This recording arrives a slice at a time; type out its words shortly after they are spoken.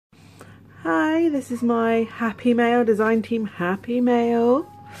Hi, this is my Happy Mail, design team Happy Mail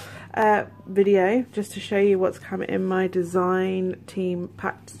video, just to show you what's coming in my design team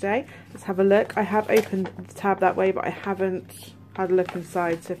pack today. Let's have a look. I have opened the tab that way, but I haven't had a look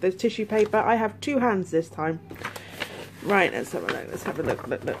inside. So if there's tissue paper, I have two hands this time. Right, let's have a look. Let's have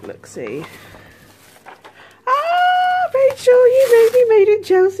a look, see. Ah, Rachel, you made me Made in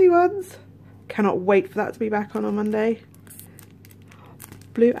Chelsea ones. Cannot wait for that to be back on Monday.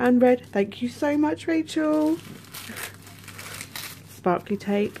 Blue and red. Thank you so much, Rachel. Sparkly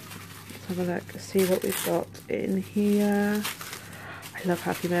tape. Let's have a look. See what we've got in here. I love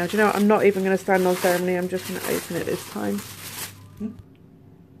Happy Mail. Do you know what? I'm not even going to stand on ceremony. I'm just going to open it this time.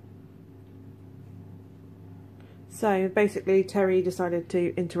 So basically, Terry decided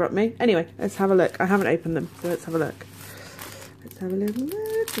to interrupt me. Anyway, let's have a look. I haven't opened them, so let's have a look. Let's have a little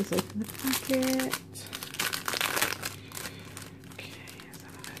look. Let's open the packet.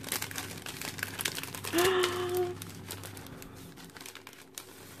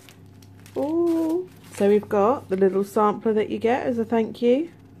 Oh, so we've got the little sampler that you get as a thank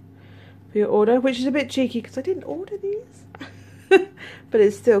you for your order, which is a bit cheeky because I didn't order these, but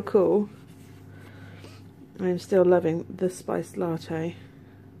it's still cool. I'm still loving the spiced latte.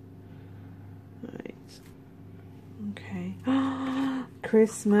 Right. Okay.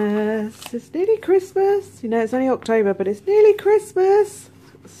 Christmas. It's nearly Christmas. You know, it's only October, but it's nearly Christmas.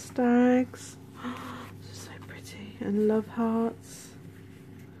 Stags. This is so pretty. And love hearts.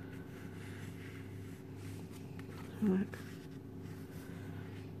 Look.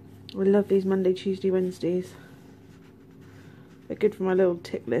 I love these Monday, Tuesday, Wednesdays. They're good for my little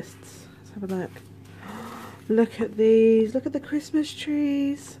tick lists. Let's have a look. Look at these. Look at the Christmas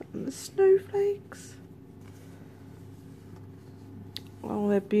trees and the snowflakes. Oh,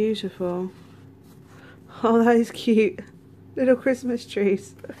 they're beautiful. Oh, that is cute. Little Christmas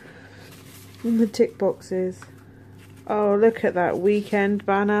trees. And the tick boxes. Oh, look at that weekend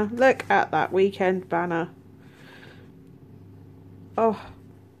banner. Look at that weekend banner. Oh,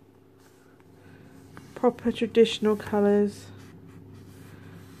 proper traditional colours.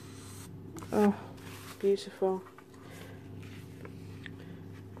 Oh, beautiful.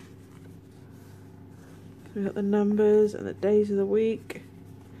 We've got the numbers and the days of the week.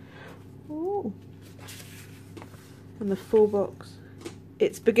 Oh, and the full box.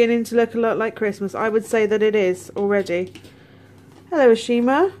 It's beginning to look a lot like Christmas. I would say that it is already. Hello,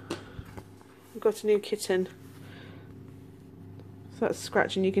 Ashima. We've got a new kitten. So that's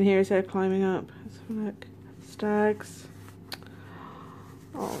scratching. You can hear his hair climbing up. Let's have a look. Stags.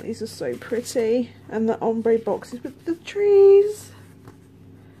 Oh, these are so pretty. And the ombre boxes with the trees.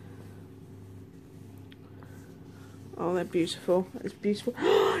 Oh, they're beautiful. That's beautiful.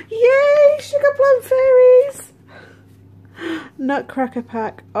 Yay! Sugar plum fairies! Nutcracker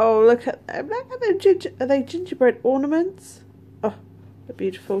pack. Oh, look at them. Are they gingerbread ornaments? Oh, they're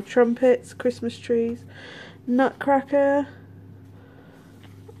beautiful. Trumpets, Christmas trees, Nutcracker.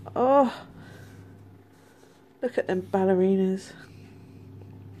 Oh, look at them ballerinas.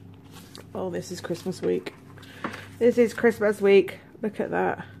 Oh, this is Christmas week. This is Christmas week. Look at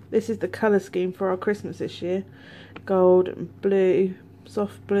that. This is the colour scheme for our Christmas this year. Gold and blue,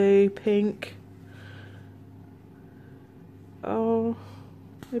 soft blue, pink. Oh,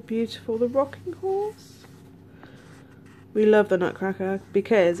 they're beautiful. The rocking horse. We love the Nutcracker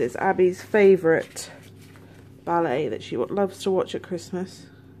because it's Abby's favourite ballet that she loves to watch at Christmas.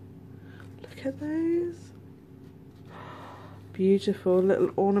 Look at those. Beautiful little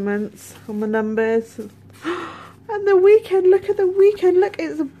ornaments on the numbers. And the weekend, look at the weekend. Look,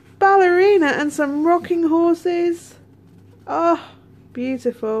 it's a ballerina and some rocking horses. Oh,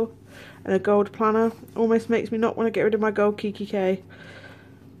 beautiful. And a gold planner. Almost makes me not want to get rid of my gold Kiki K.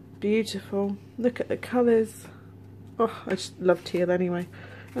 Beautiful. Look at the colours. Oh, I just love teal anyway.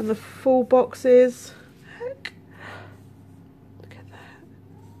 And the full boxes. Heck. Look at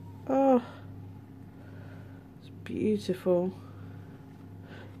that. Oh, it's beautiful.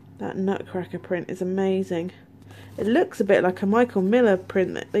 That Nutcracker print is amazing. It looks a bit like a Michael Miller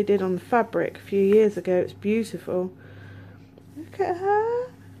print that they did on fabric a few years ago. It's beautiful. Look at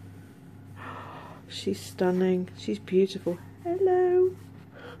her. She's stunning. She's beautiful. Hello.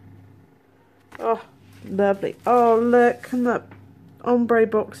 Oh, lovely. Oh, look. And the ombre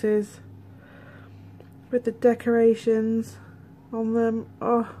boxes with the decorations on them.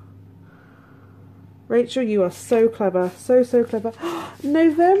 Oh, Rachel, you are so clever. So clever.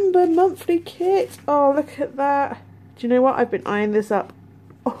 November monthly kit. Oh, look at that. Do you know what? I've been eyeing this up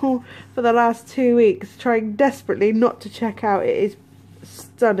for the last 2 weeks, trying desperately not to check out. It is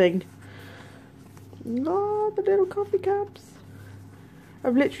stunning. Oh, the little coffee cups.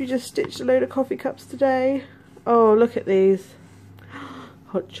 I've literally just stitched a load of coffee cups today. Oh, look at these.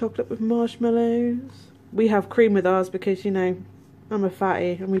 Hot chocolate with marshmallows. We have cream with ours because, you know, I'm a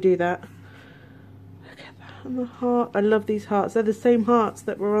fatty and we do that. Look at that, and the heart. I love these hearts. They're the same hearts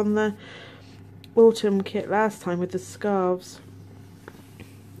that were on the autumn kit last time with the scarves.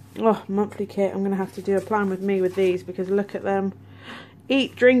 Oh, monthly kit. I'm going to have to do a plan with me with these because look at them.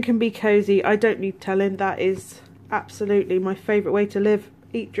 Eat, drink and be cozy. I don't need telling. That is absolutely my favourite way to live.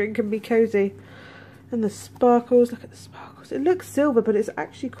 Eat, drink and be cozy. And the sparkles. Look at the sparkles. It looks silver, but it's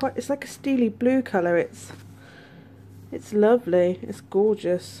actually quite, it's like a steely blue colour. It's lovely. It's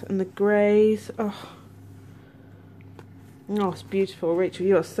gorgeous. And the greys. Oh, it's beautiful. Rachel,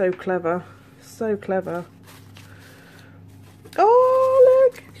 you are so clever. So clever. Oh,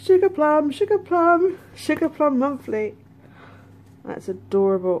 look. Sugar plum, sugar plum, sugar plum monthly. That's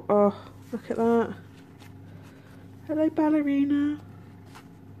adorable. Oh, look at that. Hello, ballerina.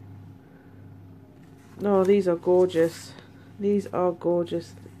 Oh, these are gorgeous. These are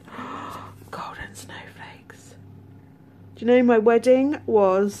gorgeous. Golden snowflakes. Do you know my wedding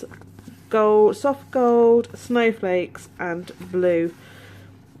was gold, soft gold, snowflakes and blue.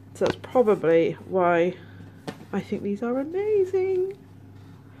 So that's probably why I think these are amazing.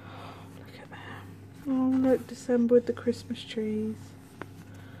 Look at them. Oh, look, December with the Christmas trees.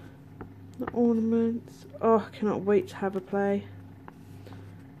 The ornaments. Oh, I cannot wait to have a play.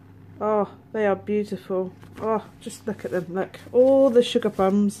 Oh, they are beautiful. Oh, just look at them. Look, all the sugar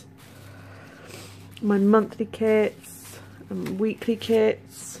plums. My monthly kits and weekly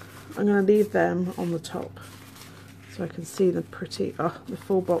kits. I'm going to leave them on the top so I can see the pretty, the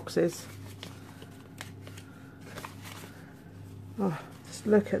full boxes. Oh, just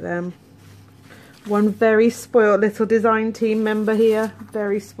look at them. One very spoiled little design team member here.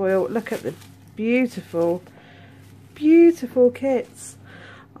 Very spoiled. Look at the beautiful, beautiful kits.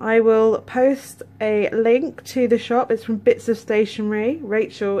 I will post a link to the shop. It's from Bits of Stationery.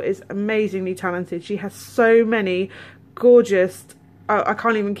 Rachel is amazingly talented. She has so many gorgeous, I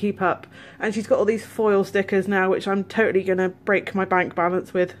can't even keep up. And she's got all these foil stickers now, which I'm totally going to break my bank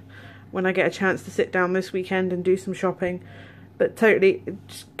balance with when I get a chance to sit down this weekend and do some shopping. But totally,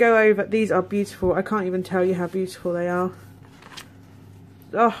 just go over. These are beautiful. I can't even tell you how beautiful they are.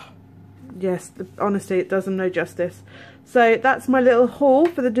 Oh, yes, honestly, it does them no justice. So that's my little haul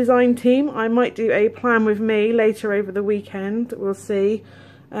for the design team. I might do a plan with me later over the weekend. We'll see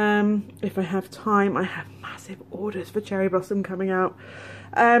if I have time. I have massive orders for Cherry Blossom coming out.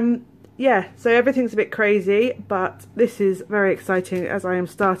 Yeah, so everything's a bit crazy, but this is very exciting as I am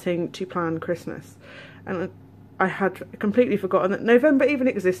starting to plan Christmas. And I had completely forgotten that November even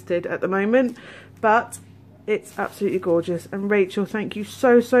existed at the moment, but it's absolutely gorgeous. And Rachel, thank you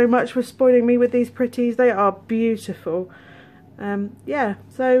so, so much for spoiling me with these pretties. They are beautiful. Yeah,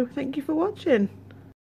 so thank you for watching.